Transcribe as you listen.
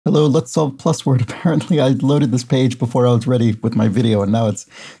Hello, let's solve PlusWord. Apparently I loaded this page before I was ready with my video and now it's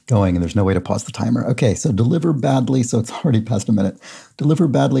going and there's no way to pause the timer. Okay, so deliver badly, so it's already past a minute. Deliver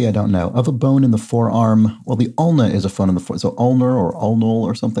badly, I don't know. Of a bone in the forearm, well, the ulna is a bone in the forearm, so ulnar or ulnal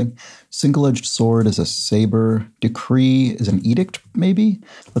or something. Single-edged sword is a saber. Decree is an edict, maybe?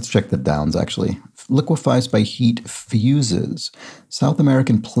 Let's check the downs, actually. Liquefies by heat, fuses. South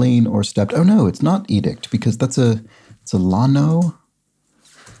American plain or stepped. Oh no, it's not edict because it's a lano.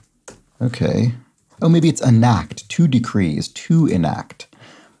 Okay. Oh, maybe it's enact. To decree is to enact.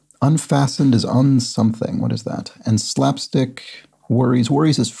 Unfastened is on something. What is that? And slapstick, worries.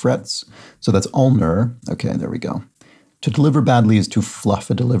 Worries is frets. So that's ulnar. Okay, there we go. To deliver badly is to fluff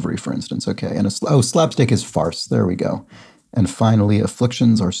a delivery, for instance. Okay. And slapstick is farce. There we go. And finally,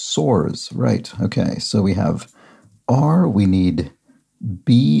 afflictions are sores. Right. Okay. So we have R. We need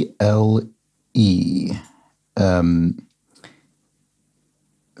B-L-E.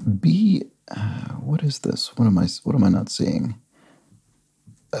 What is this? What am I not seeing?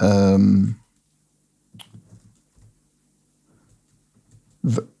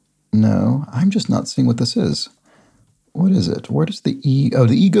 No, I'm just not seeing what this is. What is it? Where does the E? Oh,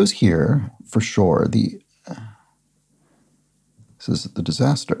 the E goes here for sure. This is the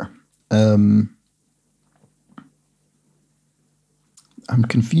disaster. I'm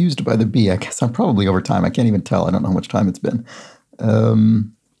confused by the B. I guess I'm probably over time. I can't even tell. I don't know how much time it's been.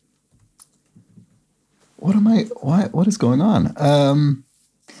 What is going on?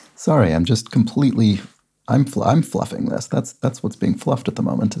 Sorry, I'm just completely, I'm fluffing this. That's what's being fluffed at the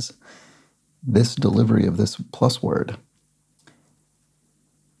moment, is this delivery of this PlusWord.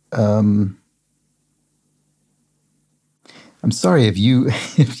 I'm sorry if you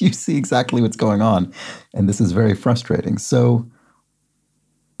see exactly what's going on, and this is very frustrating. So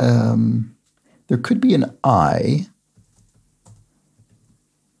there could be an I.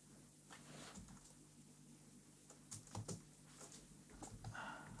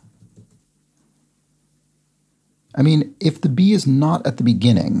 I mean, if the B is not at the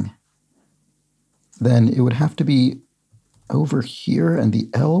beginning, then it would have to be over here, and the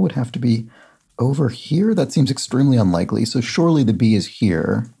L would have to be over here. That seems extremely unlikely. So surely the B is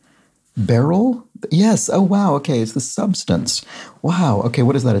here. Barrel? Yes. Oh, wow. Okay, it's the substance. Wow. Okay,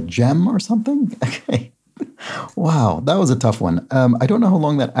 what is that, a gem or something? Okay. Wow, that was a tough one. I don't know how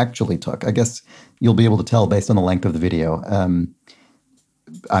long that actually took. I guess you'll be able to tell based on the length of the video.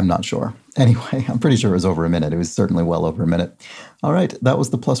 I'm not sure. Anyway, I'm pretty sure it was over a minute. It was certainly well over a minute. All right, that was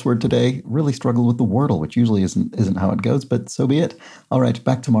the PlusWord today. Really struggled with the Wordle, which usually isn't how it goes, but so be it. All right,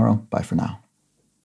 back tomorrow. Bye for now.